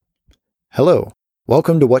Hello,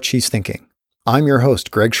 welcome to What She's Thinking. I'm your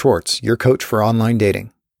host, Greg Schwartz, your coach for online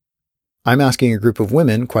dating. I'm asking a group of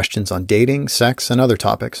women questions on dating, sex, and other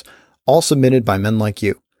topics, all submitted by men like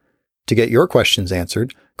you. To get your questions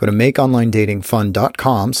answered, go to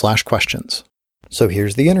makeonlinedatingfun.com/questions. So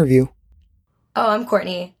here's the interview. Oh, I'm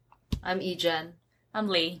Courtney. I'm Ejen. I'm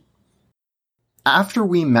Lee. After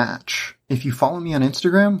we match, if you follow me on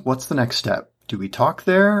Instagram, what's the next step? Do we talk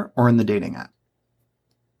there or in the dating app?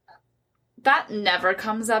 That never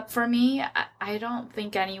comes up for me. I don't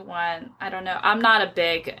think anyone, I don't know. I'm not a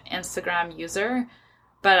big Instagram user,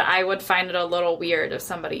 but I would find it a little weird if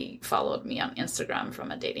somebody followed me on Instagram from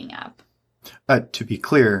a dating app. To be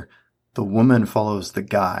clear, the woman follows the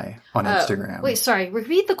guy on Instagram. Wait, sorry.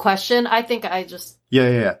 Repeat the question. I think I just...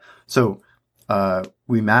 Yeah. So,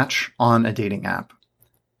 we match on a dating app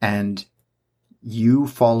and you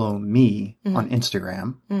follow me on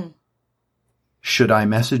Instagram. Should I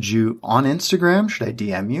message you on Instagram? Should I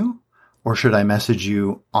DM you? Or should I message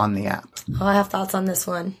you on the app? Oh, I have thoughts on this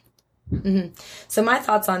one. So my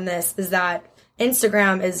thoughts on this is that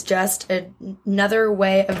Instagram is just another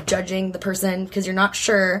way of judging the person because you're not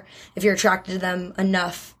sure if you're attracted to them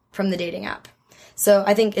enough from the dating app. So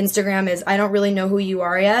I think Instagram is, I don't really know who you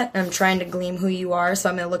are yet. I'm trying to glean who you are. So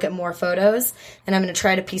I'm going to look at more photos and I'm going to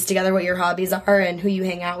try to piece together what your hobbies are and who you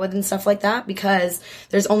hang out with and stuff like that because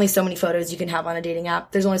there's only so many photos you can have on a dating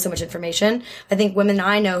app. There's only so much information. I think women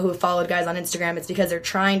I know who have followed guys on Instagram, it's because they're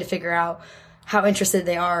trying to figure out how interested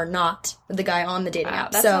they are or not with the guy on the dating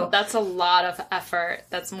app. That's a lot of effort.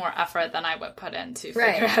 That's more effort than I would put into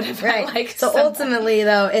figure out if I like So somebody. ultimately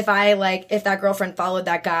though, if that girlfriend followed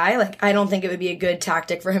that guy, I don't think it would be a good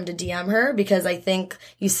tactic for him to DM her because I think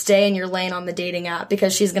you stay in your lane on the dating app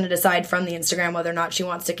because she's going to decide from the Instagram whether or not she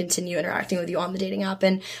wants to continue interacting with you on the dating app.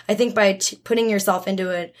 And I think by putting yourself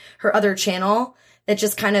into her other channel, it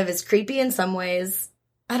just kind of is creepy in some ways.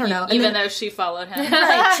 I don't know. Even though she followed him.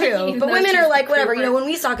 Right, true. But women are like, whatever. You know, when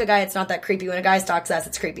we stalk a guy, it's not that creepy. When a guy stalks us,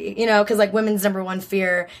 it's creepy. You know, because women's number one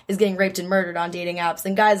fear is getting raped and murdered on dating apps.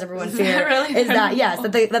 And guys' number one fear is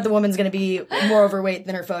that, that the woman's going to be more overweight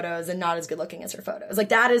than her photos and not as good looking as her photos.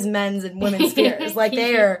 That is men's and women's fears.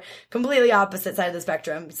 They are completely opposite side of the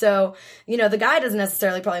spectrum. So, you know, the guy doesn't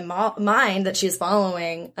necessarily probably mind that she's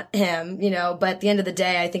following him, you know, but at the end of the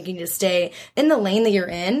day, I think you need to stay in the lane that you're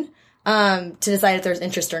in. To decide if there's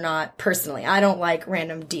interest or not. Personally, I don't like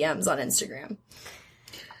random DMs on Instagram.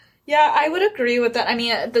 Yeah, I would agree with that. I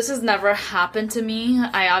mean, this has never happened to me.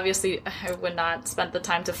 I would not spend the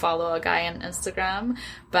time to follow a guy on Instagram,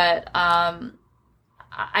 but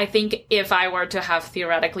I think if I were to have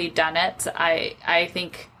theoretically done it, I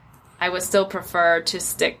think I would still prefer to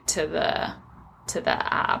stick to the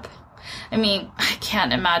app. I mean, I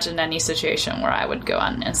can't imagine any situation where I would go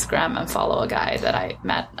on Instagram and follow a guy that I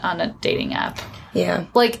met on a dating app. Yeah.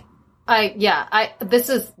 This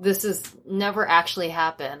is never actually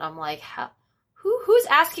happened. I'm like, who's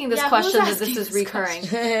asking this question that this is recurring?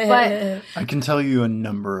 But I can tell you a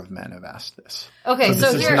number of men have asked this. Okay,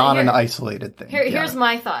 so this is not an isolated thing. Here's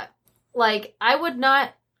my thought. I would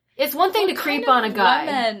not. It's one thing to creep on a guy.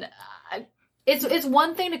 Women? It's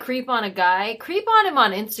one thing to creep on a guy. Creep on him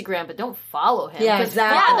on Instagram, but don't follow him. Yeah,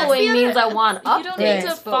 exactly. Following means I want updates. You don't need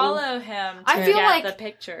to follow him to get the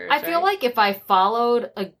pictures. I feel like if I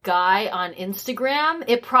followed a guy on Instagram,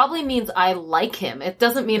 it probably means I like him. It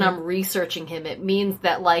doesn't mean I'm researching him. It means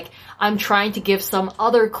that I'm trying to give some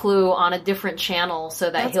other clue on a different channel so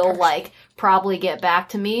that he'll probably get back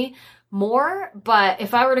to me more. But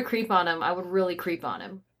if I were to creep on him, I would really creep on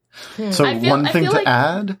him. So one thing to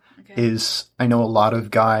add is I know a lot of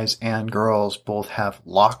guys and girls both have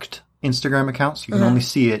locked Instagram accounts. You can only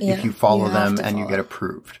see it if you follow them and you get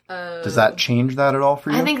approved. Does that change that at all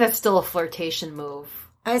for you? I think that's still a flirtation move.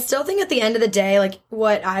 I still think at the end of the day,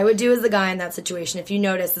 what I would do as the guy in that situation, if you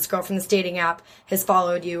notice this girl from this dating app has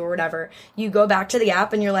followed you or whatever, you go back to the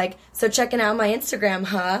app and you're like, so checking out my Instagram,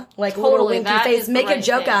 huh? Totally, little winky face, make a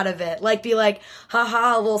joke thing. out of it. Be like,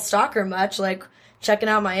 haha, a little stalker much, checking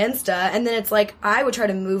out my Insta, and then it's I would try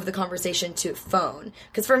to move the conversation to phone.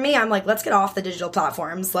 Because for me, I'm let's get off the digital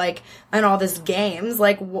platforms, and all this games.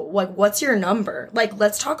 What's your number?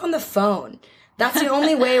 Let's talk on the phone. That's the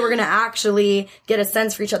only way we're gonna actually get a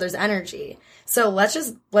sense for each other's energy. So let's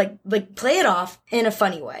just play it off in a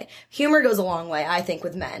funny way. Humor goes a long way, I think,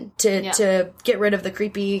 with men to get rid of the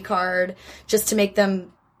creepy card, just to make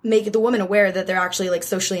the woman aware that they're actually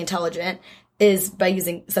socially intelligent. Is by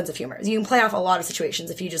using sense of humor. You can play off a lot of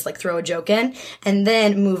situations if you just throw a joke in and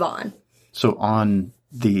then move on. So on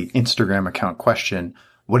the Instagram account question,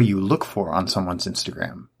 what do you look for on someone's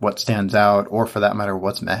Instagram? What stands out, or for that matter,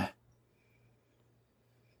 what's meh?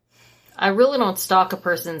 I really don't stalk a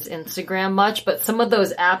person's Instagram much, but some of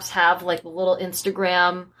those apps have like a little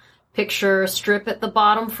Instagram picture strip at the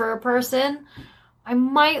bottom for a person. I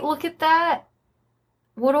might look at that.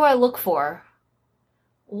 What do I look for?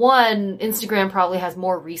 One, Instagram probably has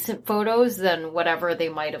more recent photos than whatever they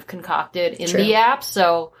might have concocted in the app.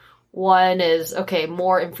 So one is, okay,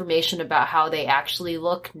 more information about how they actually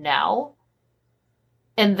look now.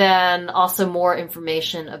 And then also more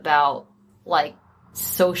information about, like,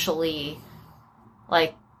 socially,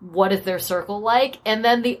 like, what is their circle like? And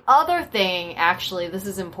then the other thing, actually, this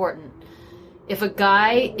is important. If a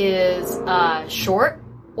guy is short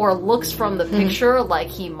or looks from the picture like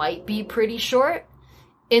he might be pretty short,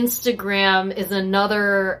 Instagram is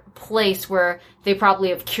another place where they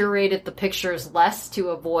probably have curated the pictures less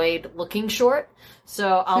to avoid looking short.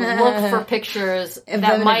 So I'll look for pictures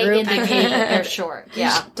that might indicate that they're short.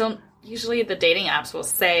 Yeah. Usually the dating apps will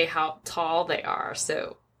say how tall they are.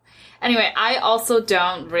 So anyway, I also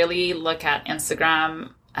don't really look at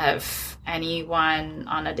Instagram of anyone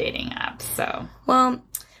on a dating app. So, well,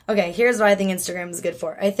 okay, here's what I think Instagram is good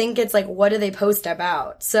for. I think it's like, what do they post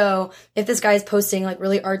about? So if this guy's posting like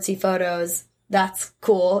really artsy photos, that's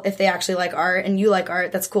cool. If they actually like art and you like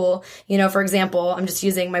art, that's cool. You know, for example, I'm just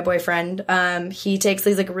using my boyfriend. He takes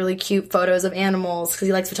these like really cute photos of animals because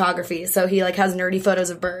he likes photography. So he like has nerdy photos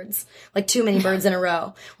of birds, like too many birds in a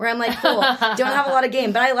row, where I'm like, cool, don't have a lot of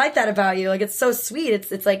game, but I like that about you. Like, it's so sweet.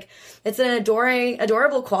 It's like, it's an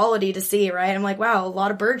adorable quality to see, right? I'm like, wow, a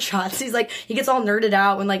lot of bird shots. He's like, he gets all nerded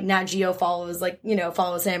out when like Nat Geo follows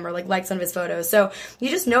him or like likes one of his photos. So you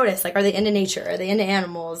just notice, like, are they into nature? Are they into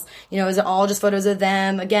animals? You know, is it all just photos of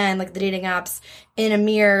them? Again, like the dating apps in a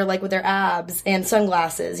mirror, like with their abs and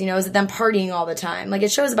sunglasses, you know, is it them partying all the time? Like,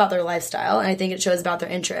 it shows about their lifestyle, and I think it shows about their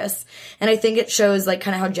interests. And I think it shows like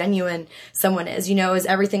kind of how genuine someone is, you know, is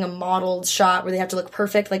everything a modeled shot where they have to look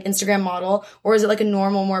perfect, like Instagram model, or is it like a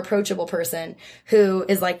normal, more approachable person who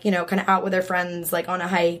is like, you know, kind of out with their friends, like on a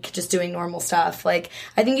hike, just doing normal stuff? Like,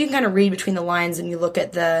 I think you can kind of read between the lines when you look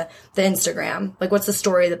at the Instagram. Like, what's the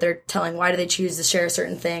story that they're telling? Why do they choose to share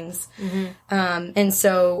certain things? And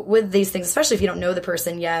so with these things, especially if you don't know the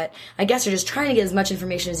person yet, I guess you're just trying to get as much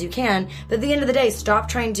information as you can. But at the end of the day, stop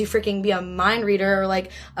trying to freaking be a mind reader or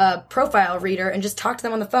like a profile reader and just talk to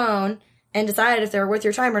them on the phone and decide if they're worth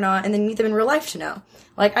your time or not, and then meet them in real life to know.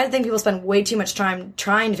 Like, I think people spend way too much time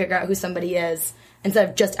trying to figure out who somebody is instead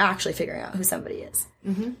of just actually figuring out who somebody is.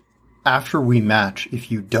 After we match,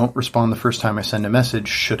 if you don't respond the first time I send a message,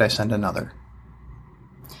 should I send another?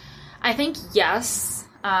 I think yes,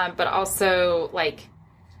 but also, like,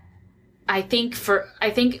 I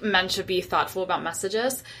think men should be thoughtful about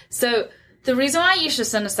messages. So the reason why you should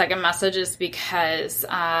send a second message is because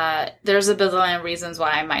there's a bazillion reasons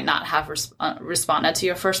why I might not have responded to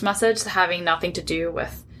your first message, having nothing to do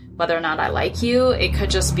with whether or not I like you. It could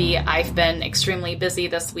just be I've been extremely busy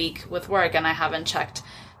this week with work and I haven't checked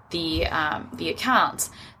the account.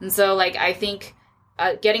 And so, like, I think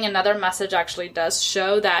getting another message actually does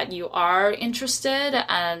show that you are interested.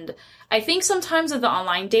 And I think sometimes with the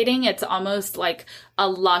online dating, it's almost like a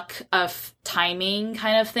luck of timing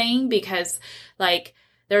kind of thing, because like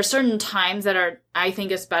there are certain times that I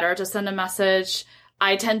think it's better to send a message.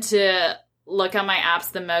 I tend to look at my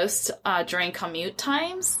apps the most during commute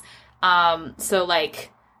times. So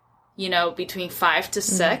like, you know, between 5 to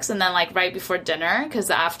 6, and then like right before dinner, because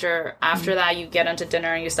after that you get into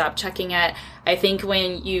dinner and you stop checking it. I think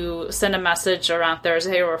when you send a message around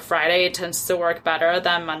Thursday or Friday, it tends to work better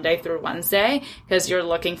than Monday through Wednesday, because you're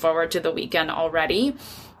looking forward to the weekend already.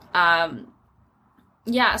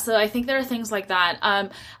 Yeah, so I think there are things like that.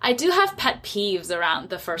 I do have pet peeves around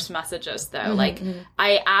the first messages, though.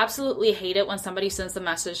 I absolutely hate it when somebody sends a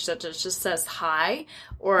message that just says hi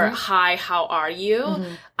or hi, how are you?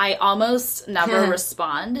 I almost never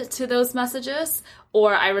respond to those messages,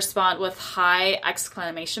 or I respond with hi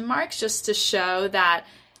exclamation marks just to show that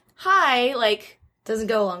hi, like, doesn't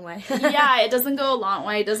go a long way. Yeah, it doesn't go a long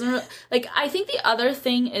way. It doesn't like. I think the other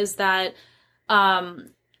thing is that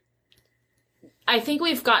I think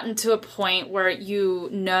we've gotten to a point where you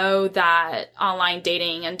know that online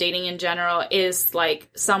dating and dating in general is like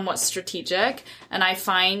somewhat strategic. And I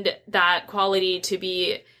find that quality to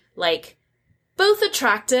be like both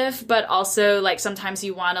attractive, but also like sometimes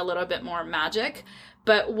you want a little bit more magic.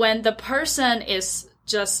 But when the person is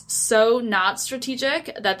just so not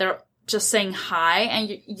strategic that they're just saying hi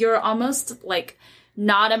and you're almost like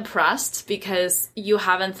not impressed because you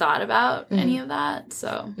haven't thought about any of that.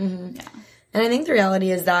 So, yeah. And I think the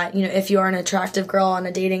reality is that, you know, if you are an attractive girl on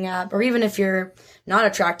a dating app, or even if you're not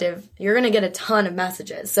attractive, you're going to get a ton of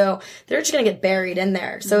messages. So they're just going to get buried in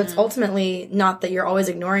there. So it's ultimately not that you're always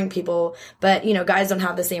ignoring people, but, you know, guys don't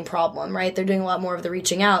have the same problem, right? They're doing a lot more of the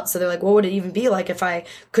reaching out. So they're like, what would it even be like if I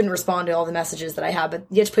couldn't respond to all the messages that I have? But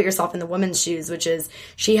you have to put yourself in the woman's shoes, which is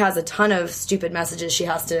she has a ton of stupid messages she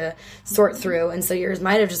has to sort through. And so yours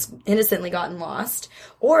might have just innocently gotten lost.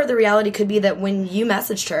 Or the reality could be that when you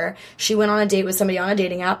messaged her, she went on a date with somebody on a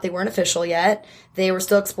dating app. They weren't official yet. They were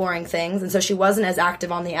still exploring things. And so she wasn't as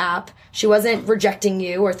active on the app. She wasn't rejecting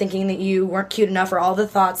you or thinking that you weren't cute enough, or all the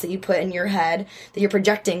thoughts that you put in your head that you're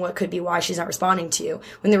projecting what could be why she's not responding to you.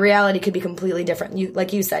 When the reality could be completely different. You,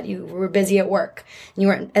 like you said, you were busy at work. And you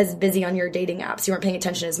weren't as busy on your dating apps. You weren't paying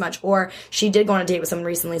attention as much. Or she did go on a date with someone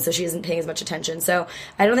recently, so she isn't paying as much attention. So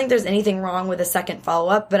I don't think there's anything wrong with a second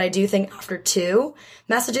follow-up, but I do think after 2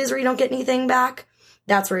 messages where you don't get anything back,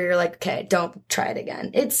 that's where you're like, okay, don't try it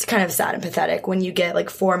again. It's kind of sad and pathetic when you get like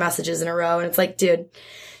 4 messages in a row and it's like, dude,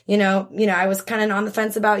 you know, I was kind of on the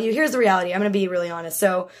fence about you. Here's the reality. I'm going to be really honest.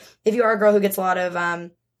 So if you are a girl who gets a lot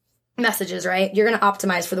of, messages, right? You're going to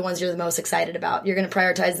optimize for the ones you're the most excited about. You're going to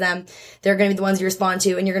prioritize them. They're going to be the ones you respond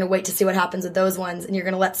to, and you're going to wait to see what happens with those ones. And you're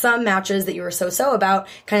going to let some matches that you were so about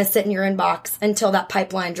kind of sit in your inbox until that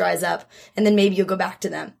pipeline dries up. And then maybe you'll go back to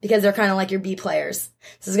them because they're kind of like your B players.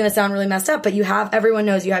 This is going to sound really messed up, but everyone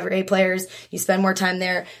knows you have your A players. You spend more time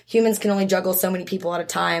there. Humans can only juggle so many people at a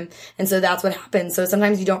time. And so that's what happens. So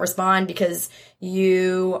sometimes you don't respond because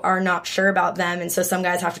you are not sure about them. And so some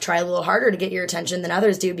guys have to try a little harder to get your attention than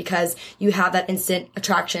others do because you have that instant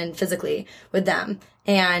attraction physically with them.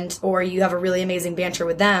 Or you have a really amazing banter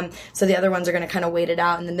with them. So the other ones are going to kind of wait it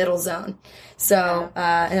out in the middle zone. So,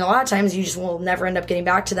 and a lot of times you just will never end up getting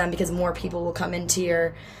back to them because more people will come into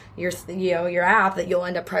your app that you'll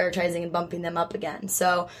end up prioritizing and bumping them up again.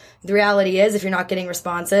 So the reality is, if you're not getting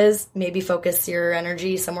responses, maybe focus your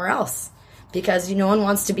energy somewhere else because no one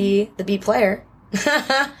wants to be the B player.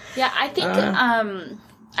 Yeah, I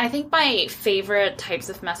think my favorite types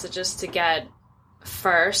of messages to get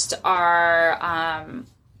first are,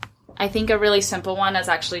 I think a really simple one is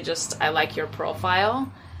actually just, I like your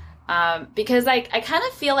profile. Because I kind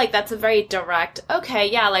of feel like that's a very direct,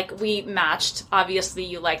 okay, yeah, like we matched, obviously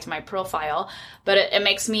you liked my profile, but it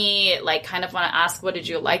makes me like kind of want to ask, what did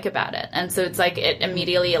you like about it? And so it's like, it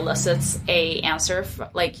immediately elicits a answer,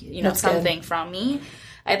 that's something good from me.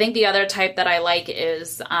 I think the other type that I like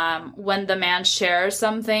is when the man shares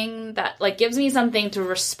something that like gives me something to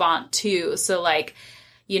respond to. So like,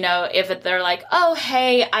 if they're like, oh,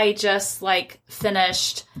 hey, I just like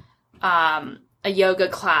finished a yoga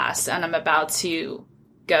class and I'm about to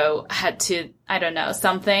head to, I don't know,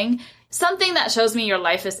 something that shows me your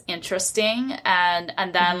life is interesting and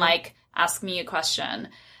then like ask me a question.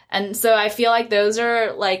 And so I feel like those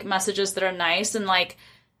are like messages that are nice and like,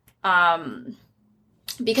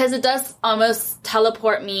 because it does almost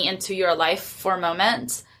teleport me into your life for a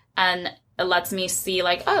moment and it lets me see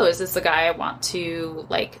like, oh, is this a guy I want to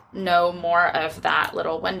like know more of that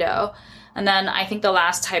little window? And then I think the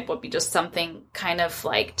last type would be just something kind of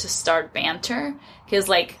like to start banter because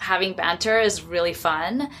like having banter is really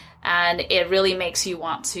fun and it really makes you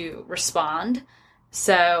want to respond.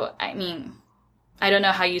 So, I mean, I don't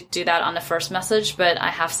know how you do that on the first message, but I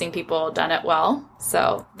have seen people done it well.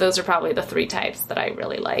 So those are probably the 3 types that I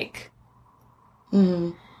really like.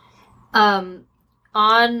 Mm-hmm.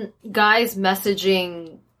 On guys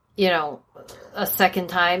messaging, a second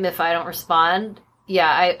time if I don't respond, yeah,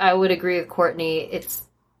 I would agree with Courtney. It's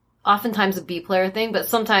oftentimes a B player thing, but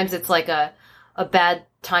sometimes it's like a bad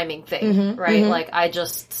timing thing, right? Mm-hmm. Like I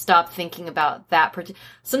just stop thinking about that.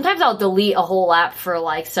 Sometimes I'll delete a whole app for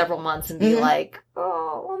like several months and be like,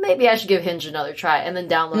 oh, well, maybe I should give Hinge another try and then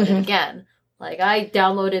download it again. Like I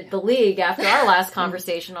downloaded The League after our last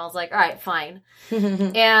conversation. I was like, all right, fine.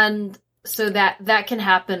 And so that can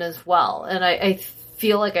happen as well. And I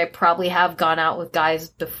feel like I probably have gone out with guys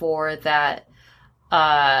before that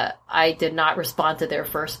I did not respond to their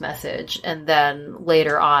first message and then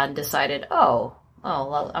later on decided, well,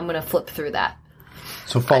 I'm going to flip through that.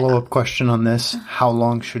 So follow-up question on this. How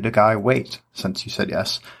long should a guy wait? Since you said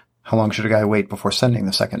yes. How long should a guy wait before sending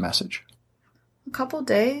the second message? A couple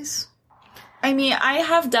days. I mean, I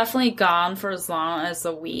have definitely gone for as long as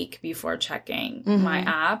a week before checking my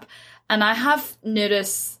app. And I have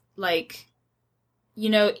noticed, like,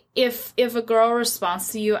 if a girl responds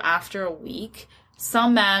to you after a week,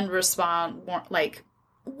 some men respond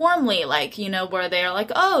warmly, like, where they're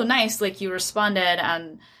like, oh, nice, like you responded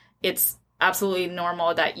and it's absolutely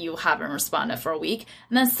normal that you haven't responded for a week.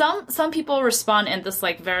 And then some people respond in this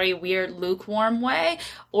like very weird lukewarm way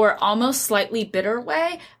or almost slightly bitter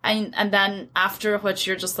way. And then after which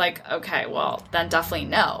you're just like, okay, well, then definitely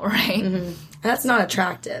no, right? Mm-hmm. That's not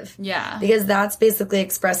attractive. Yeah. Because that's basically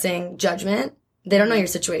expressing judgment. They don't know your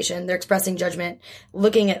situation. They're expressing judgment,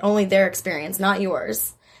 looking at only their experience, not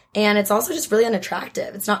yours. And it's also just really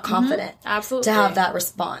unattractive. It's not confident Absolutely. to have that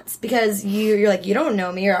response because you're like, you don't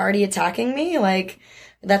know me. You're already attacking me. Like,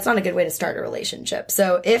 that's not a good way to start a relationship.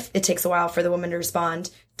 So if it takes a while for the woman to respond,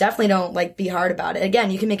 definitely don't like be hard about it.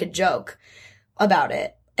 Again, you can make a joke about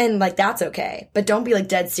it and like, that's okay. But don't be like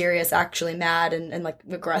dead serious, actually mad and like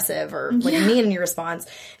aggressive or like mean in your response.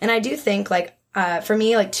 And I do think like, for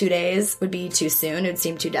me, like 2 days would be too soon. It would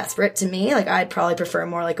seem too desperate to me. Like I'd probably prefer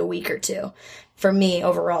more like a week or two for me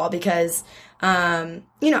overall because, I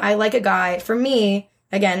like a guy. For me,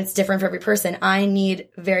 again, it's different for every person. I need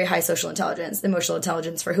very high social intelligence, emotional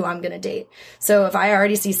intelligence for who I'm going to date. So if I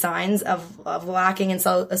already see signs of lacking in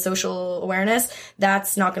social awareness,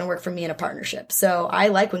 that's not going to work for me in a partnership. So I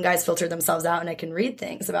like when guys filter themselves out and I can read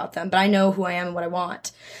things about them, but I know who I am and what I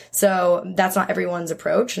want. So that's not everyone's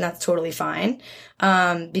approach and that's totally fine.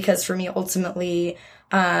 Because for me, ultimately,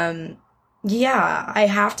 I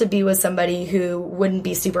have to be with somebody who wouldn't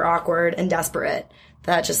be super awkward and desperate.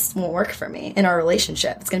 That just won't work for me in our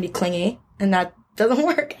relationship. It's going to be clingy and that doesn't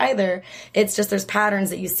work either. It's just there's patterns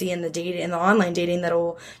that you see in the online dating that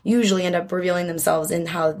will usually end up revealing themselves in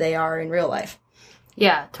how they are in real life.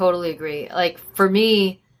 Yeah, totally agree. Like for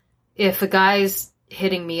me, if a guy's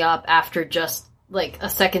hitting me up after just like a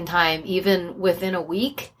second time, even within a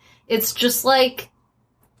week, it's just like,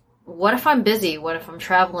 what if I'm busy? What if I'm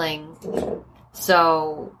traveling?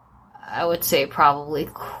 So I would say probably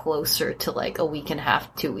closer to like a week and a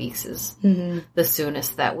half, 2 weeks is the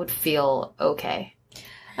soonest that would feel okay.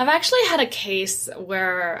 I've actually had a case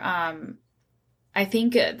where I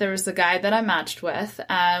think there was a guy that I matched with.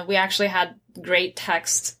 We actually had great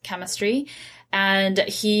text chemistry. And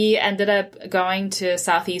he ended up going to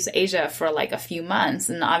Southeast Asia for like a few months.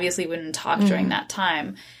 And obviously we didn't talk during that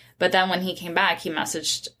time. But then when he came back, he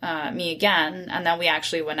messaged me again. And then we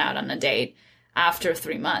actually went out on a date after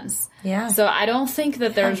 3 months. Yeah. So I don't think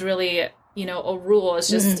that there's really, a rule. It's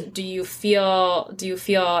just, do you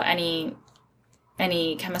feel any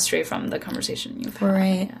chemistry from the conversation you've had?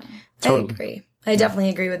 Right. Yeah. Totally. I agree. I definitely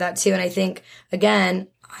agree with that too. And I think, again,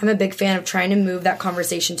 I'm a big fan of trying to move that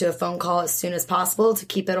conversation to a phone call as soon as possible to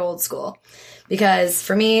keep it old school. Because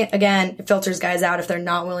for me, again, it filters guys out if they're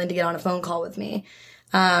not willing to get on a phone call with me.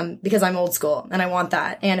 Because I'm old school and I want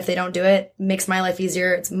that. And if they don't do it, it makes my life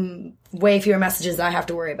easier. It's way fewer messages that I have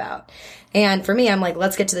to worry about. And for me, I'm like,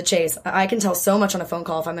 let's get to the chase. I can tell so much on a phone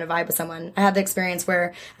call if I'm going to vibe with someone. I had the experience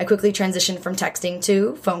where I quickly transitioned from texting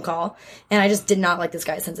to phone call, and I just did not like this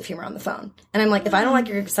guy's sense of humor on the phone. And I'm like, if I don't like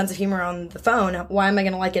your sense of humor on the phone, why am I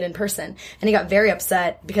going to like it in person? And he got very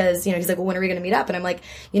upset because, he's like, well, when are we going to meet up? And I'm like,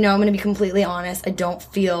 I'm going to be completely honest. I don't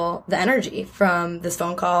feel the energy from this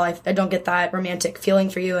phone call. I don't get that romantic feeling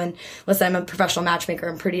for you. And listen, I'm a professional matchmaker.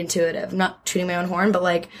 I'm pretty intuitive. I'm not tooting my own horn, but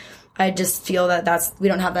like, I just feel that we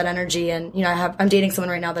don't have that energy. And, I'm dating someone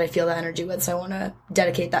right now that I feel that energy with. So I want to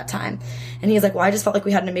dedicate that time. And he's like, well, I just felt like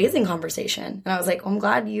we had an amazing conversation. And I was like, well, I'm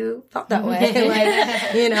glad you felt that way.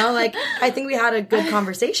 I think we had a good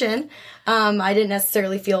conversation. I didn't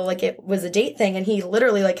necessarily feel like it was a date thing. And he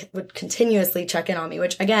literally would continuously check in on me,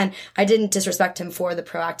 which again, I didn't disrespect him for the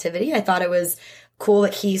proactivity. I thought it was cool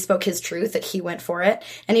that he spoke his truth, that he went for it.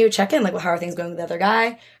 And he would check in, like, well, how are things going with the other guy?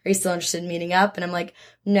 Are you still interested in meeting up? And I'm like,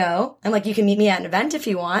 no. I'm like, you can meet me at an event if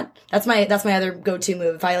you want. That's my other go-to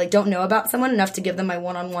move. If I don't know about someone enough to give them my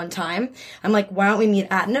one-on-one time, I'm like, why don't we meet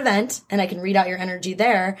at an event and I can read out your energy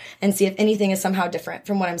there and see if anything is somehow different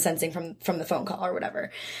from what I'm sensing from the phone call or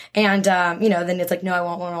whatever. And, then it's like, no, I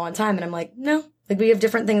want one-on-one time. And I'm like, no. Like, we have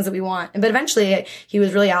different things that we want. But eventually, he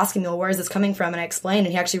was really asking me, well, where is this coming from? And I explained,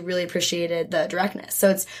 and he actually really appreciated the directness. So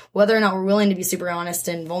it's whether or not we're willing to be super honest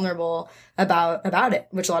and vulnerable about it,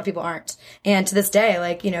 which a lot of people aren't. And to this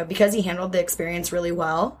day, because he handled the experience really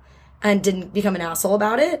well and didn't become an asshole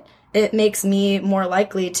about it, it makes me more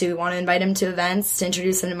likely to want to invite him to events, to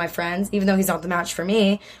introduce him to my friends. Even though he's not the match for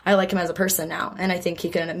me, I like him as a person now. And I think he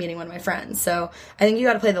could end up meeting one of my friends. So I think you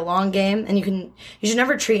got to play the long game, and you should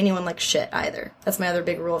never treat anyone like shit either. That's my other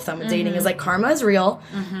big rule of thumb with dating is karma is real.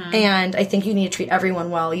 And I think you need to treat everyone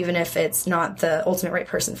well, even if it's not the ultimate right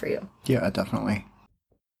person for you. Yeah, definitely.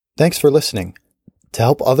 Thanks for listening. To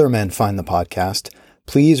help other men find the podcast,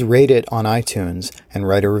 please rate it on iTunes and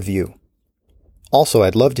write a review. Also,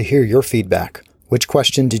 I'd love to hear your feedback. Which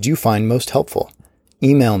question did you find most helpful?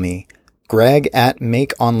 Email me,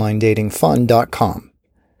 greg@makeonlinedatingfun.com.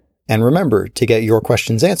 And remember, to get your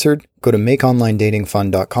questions answered, go to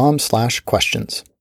makeonlinedatingfun.com/questions.